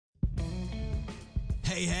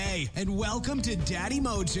Hey, and welcome to Daddy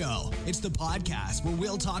Mojo. It's the podcast where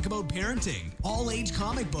we'll talk about parenting, all-age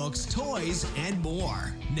comic books, toys, and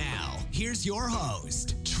more. Now, here's your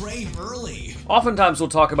host, Trey Burley. Oftentimes we'll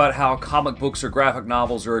talk about how comic books or graphic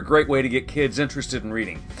novels are a great way to get kids interested in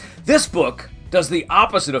reading. This book does the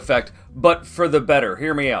opposite effect, but for the better.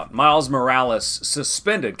 Hear me out. Miles Morales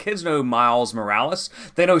suspended. Kids know Miles Morales.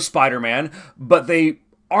 They know Spider-Man, but they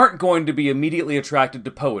aren't going to be immediately attracted to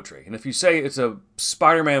poetry. And if you say it's a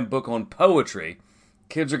Spider-Man book on poetry,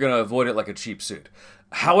 kids are going to avoid it like a cheap suit.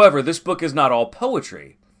 However, this book is not all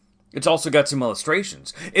poetry. It's also got some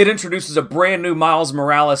illustrations. It introduces a brand new Miles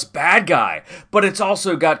Morales bad guy, but it's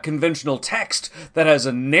also got conventional text that has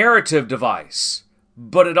a narrative device.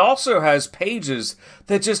 But it also has pages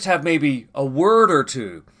that just have maybe a word or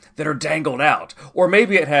two that are dangled out. Or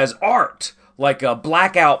maybe it has art, like a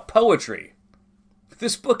blackout poetry.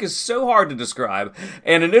 This book is so hard to describe,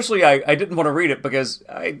 and initially I didn't want to read it because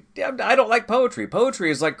I don't like poetry. Poetry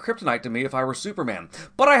is like kryptonite to me if I were Superman.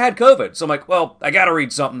 But I had COVID, so I'm like, well, I gotta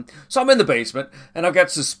read something. So I'm in the basement, and I've got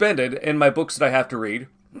Suspended in my books that I have to read,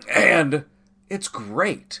 and it's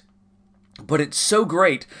great. But it's so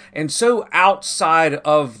great and so outside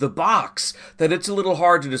of the box that it's a little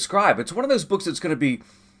hard to describe. It's one of those books that's going to be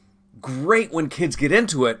great when kids get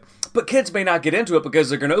into it, but kids may not get into it because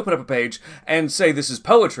they're going to open up a page and say, this is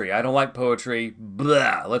poetry. I don't like poetry.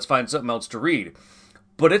 Blah. Let's find something else to read.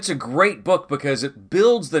 But it's a great book because it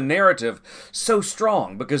builds the narrative so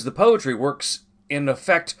strong because the poetry works in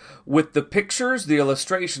effect with the pictures, the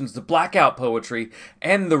illustrations, the blackout poetry,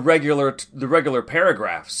 and the regular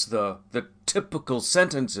paragraphs, the typical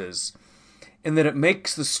sentences, and then it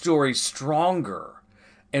makes the story stronger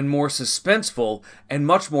and more suspenseful and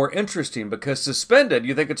much more interesting because Suspended,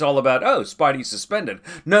 you think it's all about, oh, Spidey's suspended.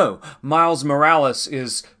 No, Miles Morales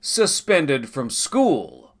is suspended from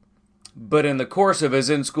school. But in the course of his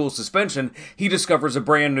in-school suspension, he discovers a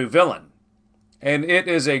brand new villain. And it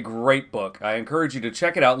is a great book. I encourage you to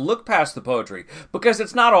check it out. Look past the poetry, because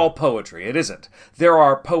it's not all poetry. It isn't. There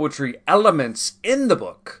are poetry elements in the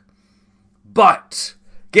book. But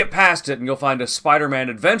get past it and you'll find a Spider-Man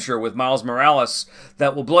adventure with Miles Morales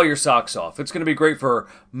that will blow your socks off. It's going to be great for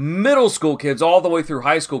middle school kids all the way through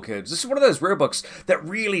high school kids. This is one of those rare books that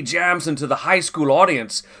really jams into the high school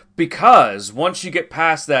audience because once you get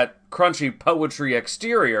past that crunchy poetry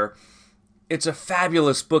exterior, it's a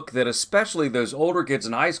fabulous book that especially those older kids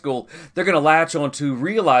in high school, they're going to latch onto,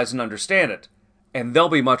 realize, and understand it. And they'll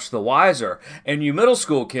be much the wiser. And you middle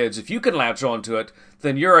school kids, if you can latch onto it,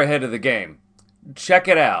 then you're ahead of the game. Check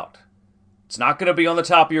it out. It's not going to be on the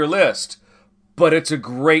top of your list, but it's a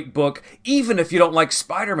great book, even if you don't like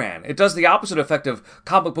Spider-Man. It does the opposite effect of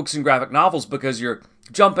comic books and graphic novels because you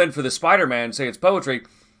jump in for the Spider-Man, say it's poetry,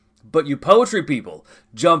 but you poetry people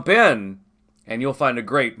jump in and you'll find a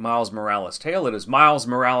great Miles Morales tale. It is Miles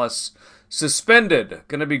Morales Suspended.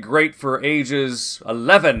 Going to be great for ages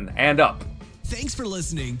 11 and up. Thanks for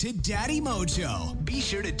listening to Daddy Mojo. Be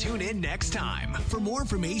sure to tune in next time. For more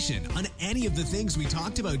information on any of the things we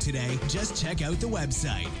talked about today, just check out the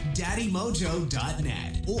website,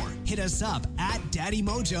 daddymojo.net, or hit us up at Daddy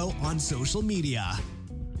Mojo on social media.